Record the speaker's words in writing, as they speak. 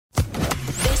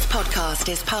podcast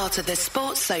is part of the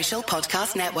Sports Social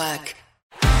Podcast Network.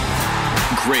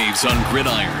 Graves on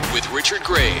Gridiron with Richard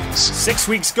Graves. 6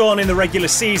 weeks gone in the regular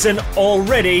season.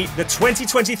 Already, the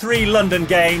 2023 London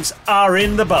Games are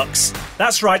in the books.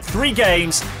 That's right, 3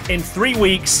 games in 3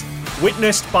 weeks,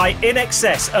 witnessed by in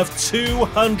excess of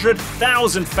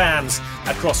 200,000 fans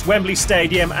across Wembley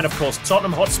Stadium and, of course,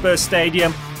 Tottenham Hotspur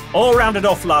Stadium. All rounded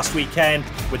off last weekend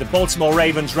with the Baltimore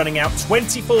Ravens running out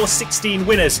 24-16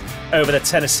 winners over the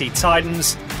Tennessee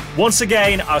Titans. Once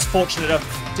again, I was fortunate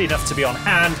enough to be on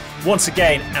hand. Once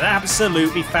again, an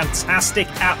absolutely fantastic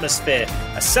atmosphere.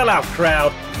 A sellout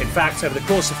crowd. In fact, over the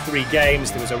course of 3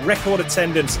 games, there was a record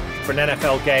attendance for an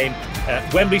NFL game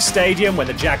at Wembley Stadium when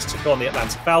the Jags took on the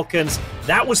Atlanta Falcons.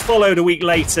 That was followed a week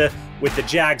later with the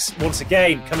Jags once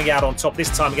again coming out on top,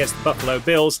 this time against the Buffalo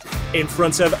Bills, in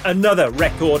front of another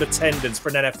record attendance for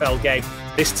an NFL game,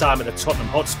 this time at the Tottenham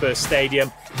Hotspur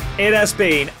Stadium. It has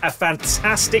been a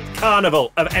fantastic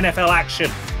carnival of NFL action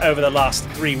over the last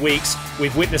 3 weeks.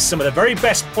 We've witnessed some of the very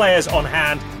best players on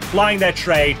hand plying their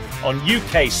trade on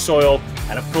UK soil.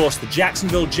 And of course, the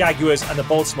Jacksonville Jaguars and the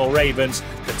Baltimore Ravens,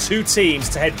 the 2 teams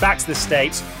to head back to the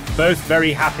States, both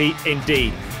very happy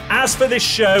indeed. As for this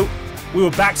show, we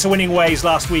were back to winning ways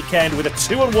last weekend with a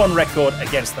 2-1 record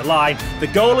against the line. The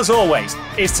goal, as always,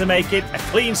 is to make it a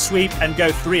clean sweep and go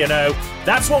 3-0.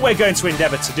 That's what we're going to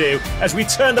endeavour to do as we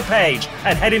turn the page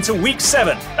and head into Week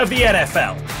 7 of the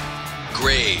NFL.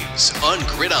 Graves on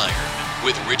Gridiron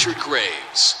with Richard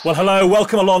Graves. Well, hello,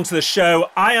 welcome along to the show.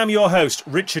 I am your host,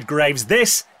 Richard Graves.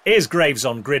 This is Graves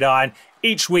on Gridiron.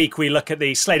 Each week we look at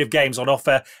the slate of games on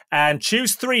offer and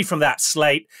choose 3 from that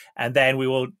slate, and then we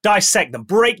will dissect them,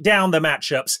 break down the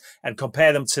matchups and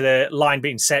compare them to the line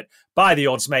being set by the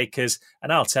odds makers.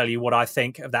 And I'll tell you what I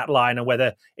think of that line and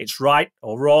whether it's right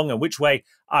or wrong and which way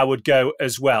I would go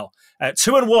as well.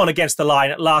 2-1 against the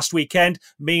line last weekend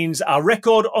means our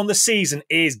record on the season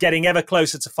is getting ever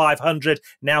closer to 500,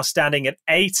 now standing at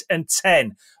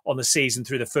 8-10 on the season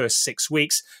through the first 6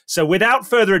 weeks. So without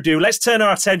further ado, let's turn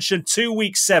our attention to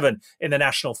Week 7 in the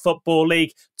National Football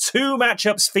League. 2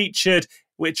 matchups featured,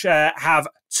 which have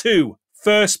 2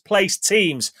 first-place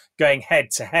teams going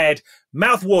head-to-head.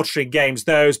 Mouth-watering games,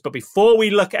 those. But before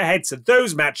we look ahead to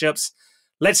those matchups,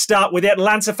 let's start with the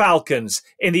Atlanta Falcons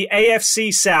in the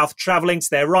AFC South, traveling to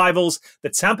their rivals, the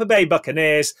Tampa Bay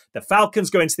Buccaneers. The Falcons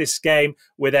go into this game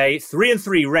with a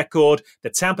 3-3 record.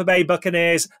 The Tampa Bay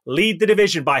Buccaneers lead the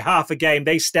division by half a game.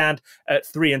 They stand at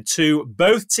 3-2.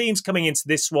 Both teams coming into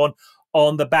this one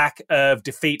on the back of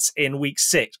defeats in Week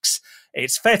 6.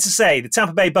 It's fair to say the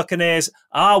Tampa Bay Buccaneers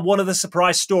are one of the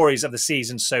surprise stories of the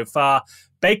season so far.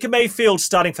 Baker Mayfield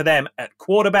starting for them at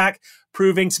quarterback,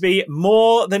 proving to be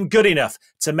more than good enough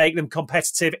to make them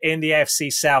competitive in the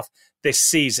AFC South this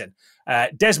season.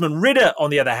 Desmond Ridder, on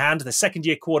the other hand, the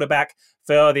second-year quarterback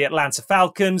for the Atlanta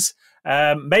Falcons,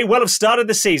 may well have started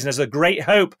the season as a great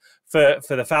hope for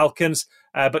the Falcons,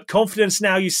 but confidence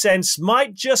now, you sense,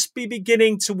 might just be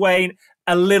beginning to wane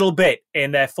a little bit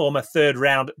in their former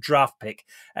third-round draft pick.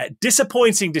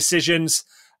 Disappointing decisions,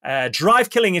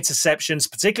 drive-killing interceptions,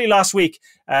 particularly last week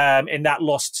in that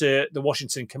loss to the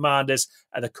Washington Commanders,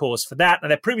 are the cause for that. And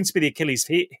they're proving to be the Achilles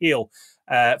heel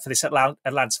for this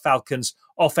Atlanta Falcons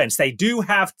offense. They do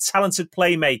have talented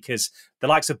playmakers, the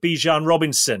likes of Bijan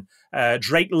Robinson,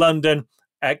 Drake London,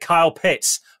 Kyle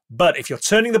Pitts. But if you're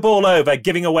turning the ball over,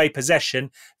 giving away possession,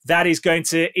 that is going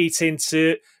to eat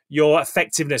into your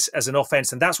effectiveness as an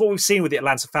offense. And that's what we've seen with the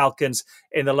Atlanta Falcons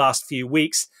in the last few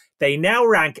weeks. They now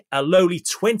rank a lowly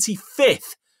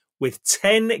 25th with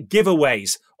 10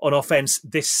 giveaways on offense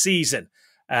this season.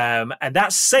 And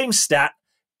that same stat,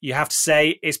 you have to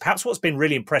say, is perhaps what's been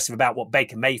really impressive about what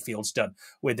Baker Mayfield's done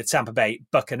with the Tampa Bay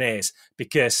Buccaneers,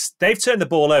 because they've turned the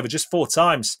ball over just 4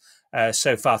 times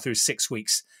so far through 6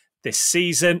 weeks this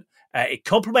season. It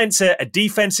complements a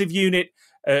defensive unit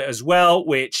as well,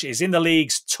 which is in the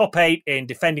league's top 8 in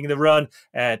defending the run,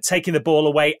 taking the ball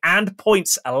away, and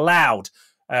points allowed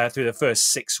through the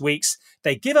first 6 weeks.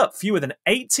 They give up fewer than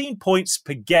 18 points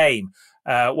per game,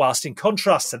 whilst in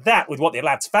contrast to that, with what the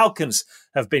Atlanta Falcons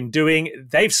have been doing,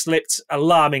 they've slipped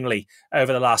alarmingly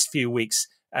over the last few weeks,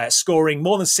 scoring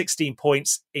more than 16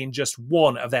 points in just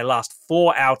 1 of their last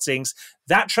 4 outings.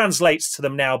 That translates to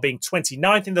them now being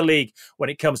 29th in the league when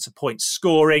it comes to points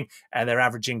scoring, and they're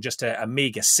averaging just a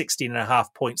meager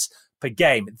 16.5 points per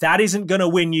game. That isn't going to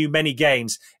win you many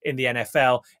games in the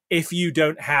NFL if you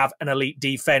don't have an elite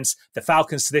defense. The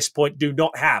Falcons to this point do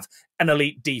not have an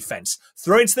elite defense.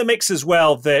 Throw into the mix as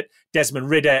well that Desmond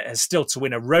Ridder has still to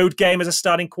win a road game as a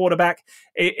starting quarterback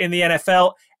in the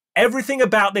NFL. Everything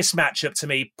about this matchup to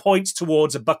me points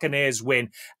towards a Buccaneers win.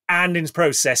 and in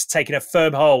process taking a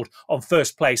firm hold on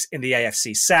first place in the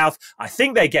AFC South. I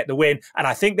think they get the win, and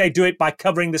I think they do it by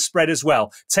covering the spread as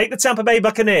well. Take the Tampa Bay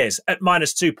Buccaneers at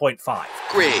minus 2.5.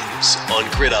 Graves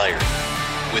on Gridiron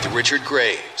with Richard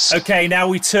Graves. Okay, now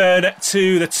we turn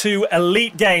to the two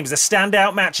elite games, the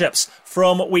standout matchups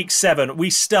from Week 7. We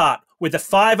start with the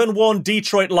 5-1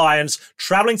 Detroit Lions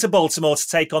travelling to Baltimore to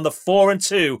take on the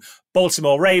 4-2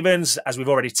 Baltimore Ravens. As we've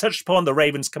already touched upon, the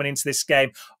Ravens coming into this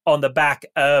game on the back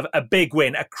of a big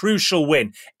win, a crucial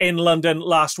win in London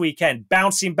last weekend,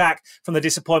 bouncing back from the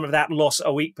disappointment of that loss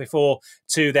a week before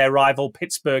to their rival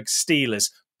Pittsburgh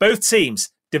Steelers. Both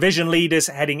teams division leaders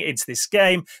heading into this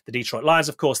game. The Detroit Lions,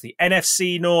 of course, the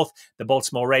NFC North, the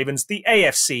Baltimore Ravens, the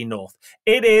AFC North.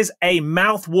 It is a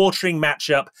mouth-watering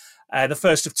matchup, the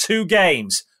first of two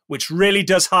games, which really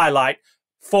does highlight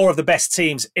four of the best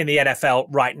teams in the NFL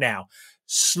right now.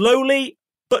 Slowly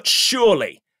but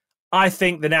surely, I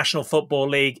think the National Football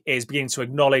League is beginning to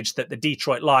acknowledge that the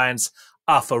Detroit Lions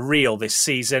are for real this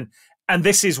season. And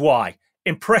this is why.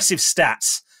 Impressive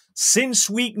stats. Since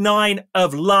week 9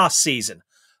 of last season,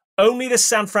 only the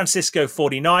San Francisco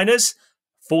 49ers,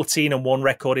 14-1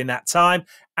 record in that time,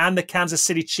 and the Kansas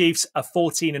City Chiefs, a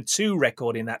 14-2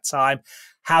 record in that time,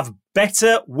 have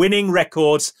better winning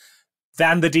records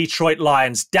than the Detroit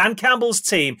Lions. Dan Campbell's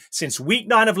team, since week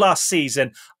 9 of last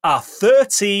season, are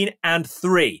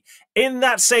 13-3. In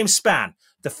that same span,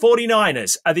 the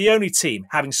 49ers are the only team,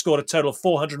 having scored a total of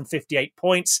 458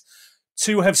 points,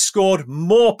 to have scored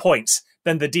more points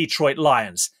than the Detroit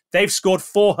Lions. They've scored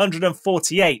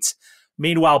 448.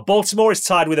 Meanwhile, Baltimore is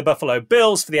tied with the Buffalo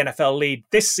Bills for the NFL lead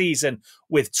this season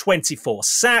with 24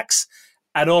 sacks.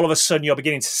 And all of a sudden, you're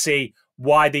beginning to see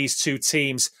why these two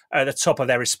teams are at the top of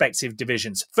their respective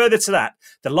divisions. Further to that,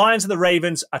 the Lions and the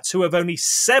Ravens are two of only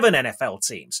 7 NFL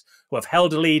teams who have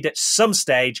held a lead at some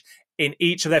stage in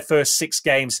each of their first 6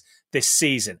 games this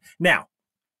season. Now,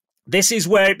 this is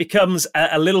where it becomes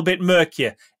a little bit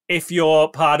murkier if you're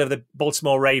part of the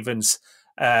Baltimore Ravens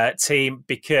team,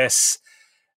 because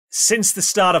since the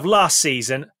start of last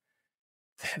season,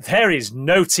 there is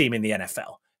no team in the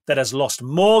NFL that has lost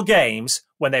more games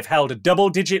when they've held a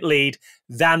double-digit lead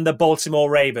than the Baltimore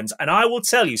Ravens. And I will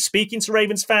tell you, speaking to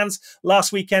Ravens fans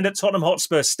last weekend at Tottenham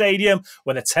Hotspur Stadium,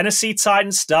 when the Tennessee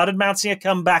Titans started mounting a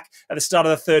comeback at the start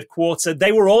of the third quarter,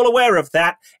 they were all aware of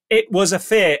that. It was a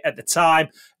fear at the time.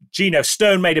 Geno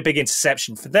Stone made a big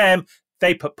interception for them.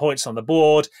 They put points on the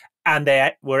board, and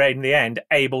they were, in the end,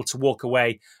 able to walk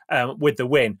away with the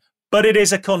win. But it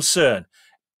is a concern.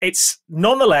 It's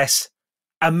nonetheless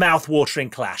a mouth-watering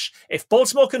clash. If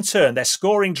Baltimore can turn their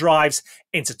scoring drives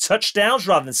into touchdowns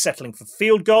rather than settling for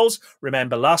field goals,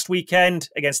 remember last weekend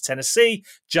against Tennessee,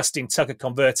 Justin Tucker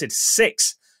converted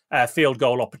 6 field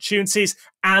goal opportunities,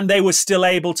 and they were still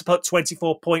able to put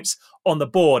 24 points on the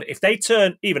board. If they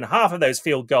turn even half of those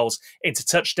field goals into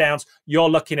touchdowns, you're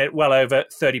looking at well over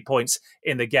 30 points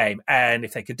in the game. And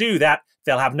if they could do that,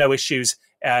 they'll have no issues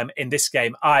in this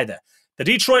game either. The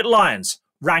Detroit Lions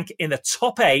rank in the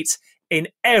top 8 in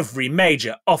every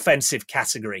major offensive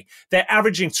category. They're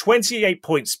averaging 28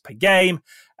 points per game.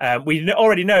 We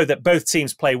already know that both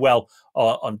teams play well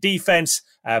on defense.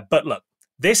 But look,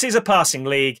 this is a passing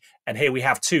league, and here we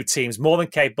have two teams more than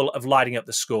capable of lighting up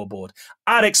the scoreboard.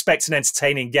 I'd expect an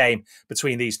entertaining game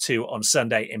between these two on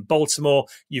Sunday in Baltimore.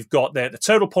 You've got the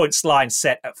total points line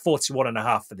set at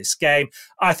 41.5 for this game.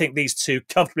 I think these two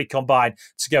comfortably combine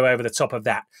to go over the top of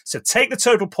that. So take the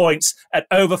total points at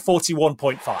over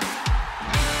 41.5.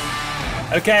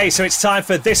 Okay, so it's time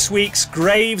for this week's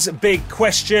Graves Big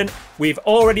Question. We've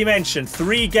already mentioned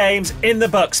 3 games in the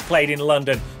Bucks played in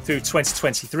London through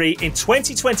 2023. In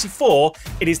 2024,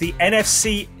 it is the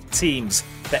NFC teams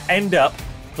that end up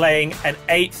playing an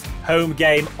 8th home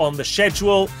game on the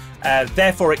schedule.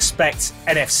 Therefore, expect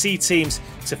NFC teams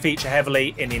to feature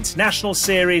heavily in the international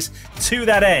series. To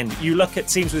that end, you look at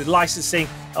teams with licensing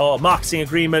or marketing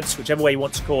agreements, whichever way you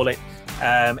want to call it,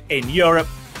 in Europe.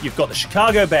 You've got the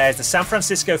Chicago Bears, the San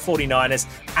Francisco 49ers,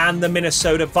 and the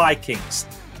Minnesota Vikings.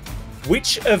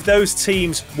 Which of those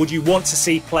teams would you want to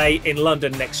see play in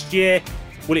London next year?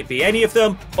 Will it be any of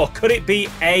them, or could it be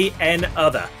an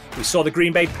other? We saw the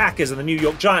Green Bay Packers and the New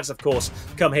York Giants, of course,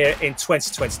 come here in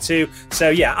 2022. So,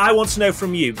 yeah, I want to know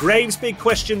from you. Graves' big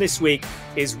question this week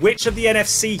is, which of the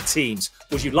NFC teams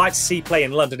would you like to see play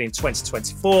in London in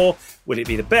 2024? Will it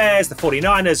be the Bears, the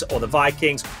 49ers, or the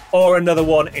Vikings, or another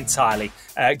one entirely?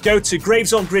 Go to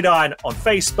Graves on Gridiron on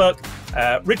Facebook,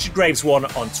 Richard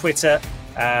Graves1 on Twitter,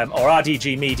 or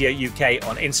RDG Media UK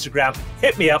on Instagram.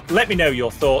 Hit me up, let me know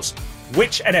your thoughts.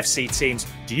 Which NFC teams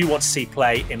do you want to see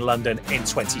play in London in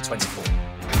 2024?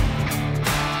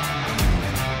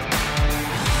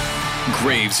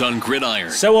 Graves on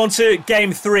Gridiron. So on to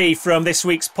Game 3 from this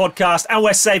week's podcast, and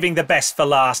we're saving the best for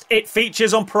last. It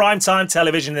features on primetime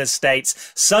television in the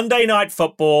States, Sunday Night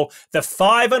Football, the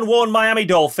 5-1 Miami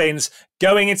Dolphins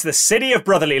going into the city of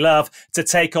brotherly love to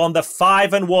take on the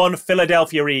 5-1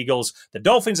 Philadelphia Eagles. The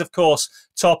Dolphins, of course,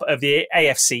 top of the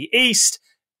AFC East.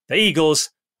 The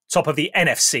Eagles, top of the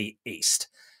NFC East.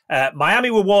 Miami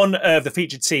were one of the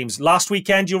featured teams last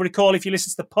weekend. You'll recall if you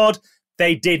listened to the pod.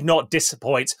 They did not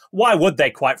disappoint. Why would they,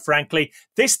 quite frankly?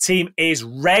 This team is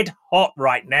red hot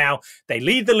right now. They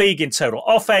lead the league in total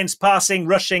offense, passing,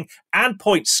 rushing, and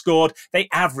points scored. They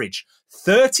average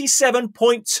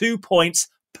 37.2 points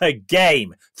per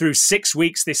game through 6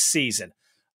 weeks this season.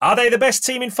 Are they the best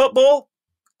team in football?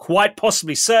 Quite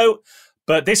possibly so,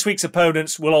 but this week's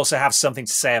opponents will also have something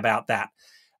to say about that.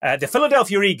 The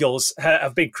Philadelphia Eagles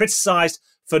have been criticised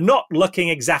for not looking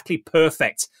exactly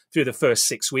perfect through the first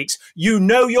 6 weeks. You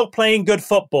know you're playing good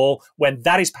football when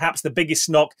that is perhaps the biggest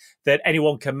knock that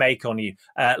anyone can make on you.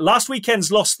 Last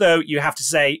weekend's loss, though, you have to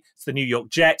say, to the New York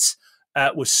Jets,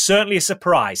 was certainly a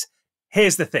surprise.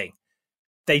 Here's the thing.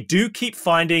 They do keep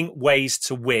finding ways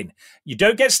to win. You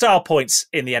don't get style points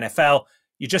in the NFL.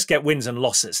 You just get wins and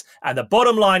losses. And the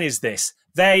bottom line is this.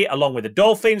 They, along with the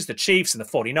Dolphins, the Chiefs, and the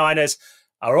 49ers,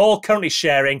 are all currently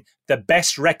sharing the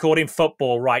best record in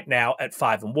football right now at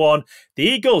 5-1. The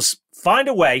Eagles find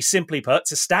a way, simply put,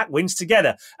 to stack wins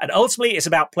together. And ultimately, it's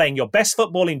about playing your best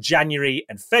football in January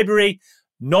and February,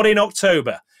 not in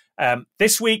October.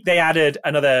 This week, they added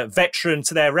another veteran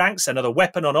to their ranks, another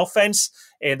weapon on offense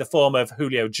in the form of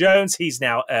Julio Jones. He's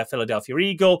now a Philadelphia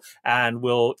Eagle and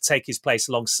will take his place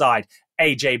alongside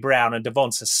A.J. Brown and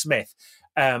Devonta Smith.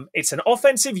 It's an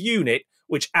offensive unit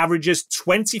which averages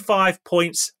 25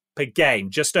 points per game,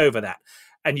 just over that.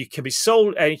 And you can be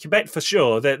sold, you can bet for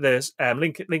sure that there's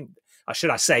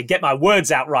get my words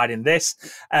out right in this.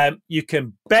 You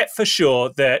can bet for sure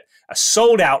that a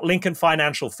sold-out Lincoln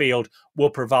Financial Field will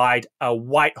provide a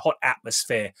white-hot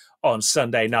atmosphere on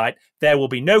Sunday night. There will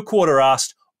be no quarter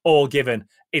asked or given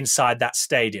inside that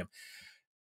stadium.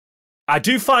 I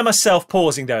do find myself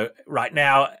pausing, though, right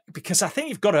now, because I think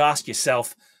you've got to ask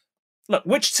yourself, look,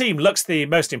 which team looks the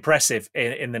most impressive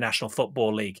in the National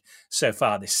Football League so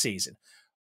far this season?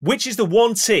 Which is the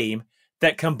one team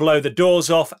that can blow the doors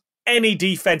off any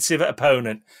defensive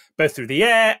opponent, both through the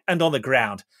air and on the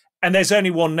ground? And there's only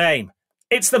one name.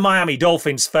 It's the Miami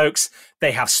Dolphins, folks.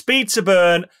 They have speed to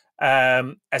burn.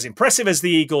 As impressive as the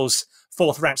Eagles'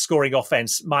 fourth-ranked scoring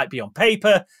offense might be on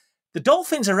paper, the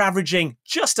Dolphins are averaging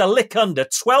just a lick under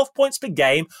 12 points per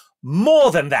game,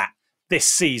 more than that this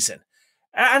season.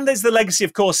 And there's the legacy,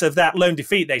 of course, of that lone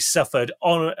defeat they suffered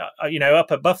on,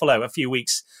 up at Buffalo a few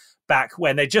weeks back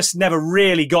when they just never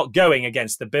really got going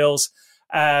against the Bills.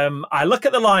 I look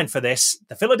at the line for this.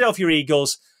 The Philadelphia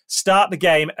Eagles start the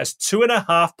game as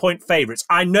 2.5-point favorites.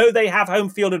 I know they have home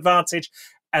field advantage,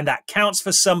 and that counts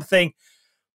for something.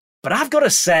 But I've got to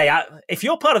say, if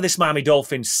you're part of this Miami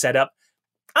Dolphins setup,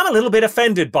 I'm a little bit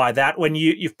offended by that when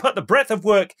you've put the breadth of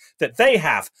work that they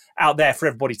have out there for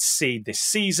everybody to see this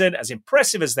season, as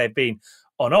impressive as they've been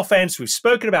on offense. We've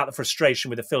spoken about the frustration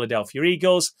with the Philadelphia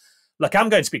Eagles. Look, I'm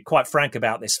going to be quite frank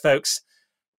about this, folks.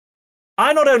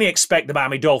 I not only expect the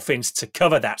Miami Dolphins to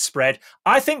cover that spread,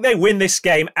 I think they win this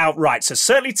game outright. So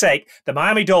certainly take the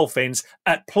Miami Dolphins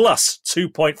at plus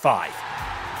 2.5.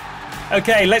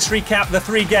 Okay, let's recap the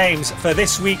 3 games for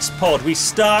this week's pod. We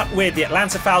start with the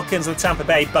Atlanta Falcons and the Tampa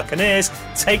Bay Buccaneers.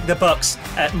 Take the Bucs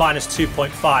at minus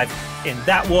 2.5 in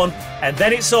that one. And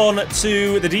then it's on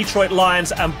to the Detroit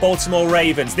Lions and Baltimore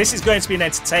Ravens. This is going to be an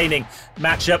entertaining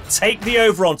matchup. Take the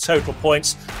over on total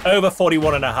points, over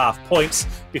 41.5 points.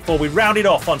 Before we round it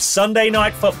off on Sunday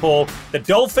Night Football, the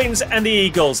Dolphins and the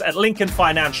Eagles at Lincoln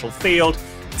Financial Field.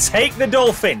 Take the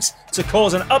Dolphins to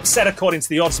cause an upset according to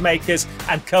the odds makers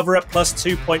and cover at plus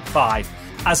 2.5.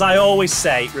 As I always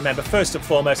say, remember, first and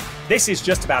foremost, this is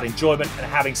just about enjoyment and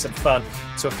having some fun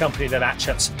to accompany the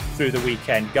matchups through the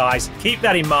weekend, guys. Keep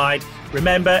that in mind.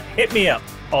 Remember, hit me up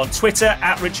on Twitter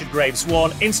at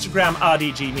RichardGraves1, Instagram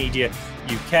RDG Media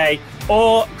UK,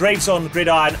 or Graves on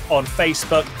Gridiron on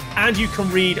Facebook. And you can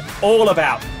read all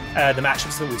about the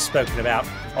matchups that we've spoken about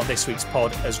on this week's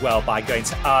pod as well by going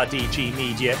to RDG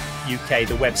Media UK,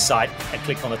 the website, and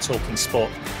click on the Talking Sport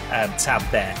tab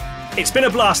there. It's been a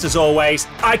blast as always.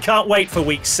 I can't wait for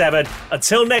week 7.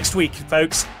 Until next week,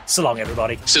 folks, so long,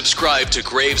 everybody. Subscribe to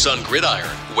Graves on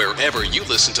Gridiron wherever you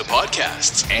listen to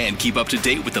podcasts. And keep up to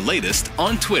date with the latest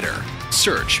on Twitter.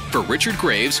 Search for Richard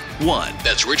Graves 1.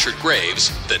 That's Richard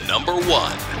Graves, the number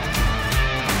 1.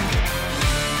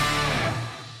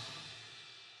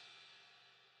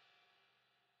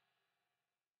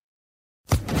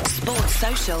 Sports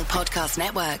Social Podcast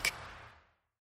Network.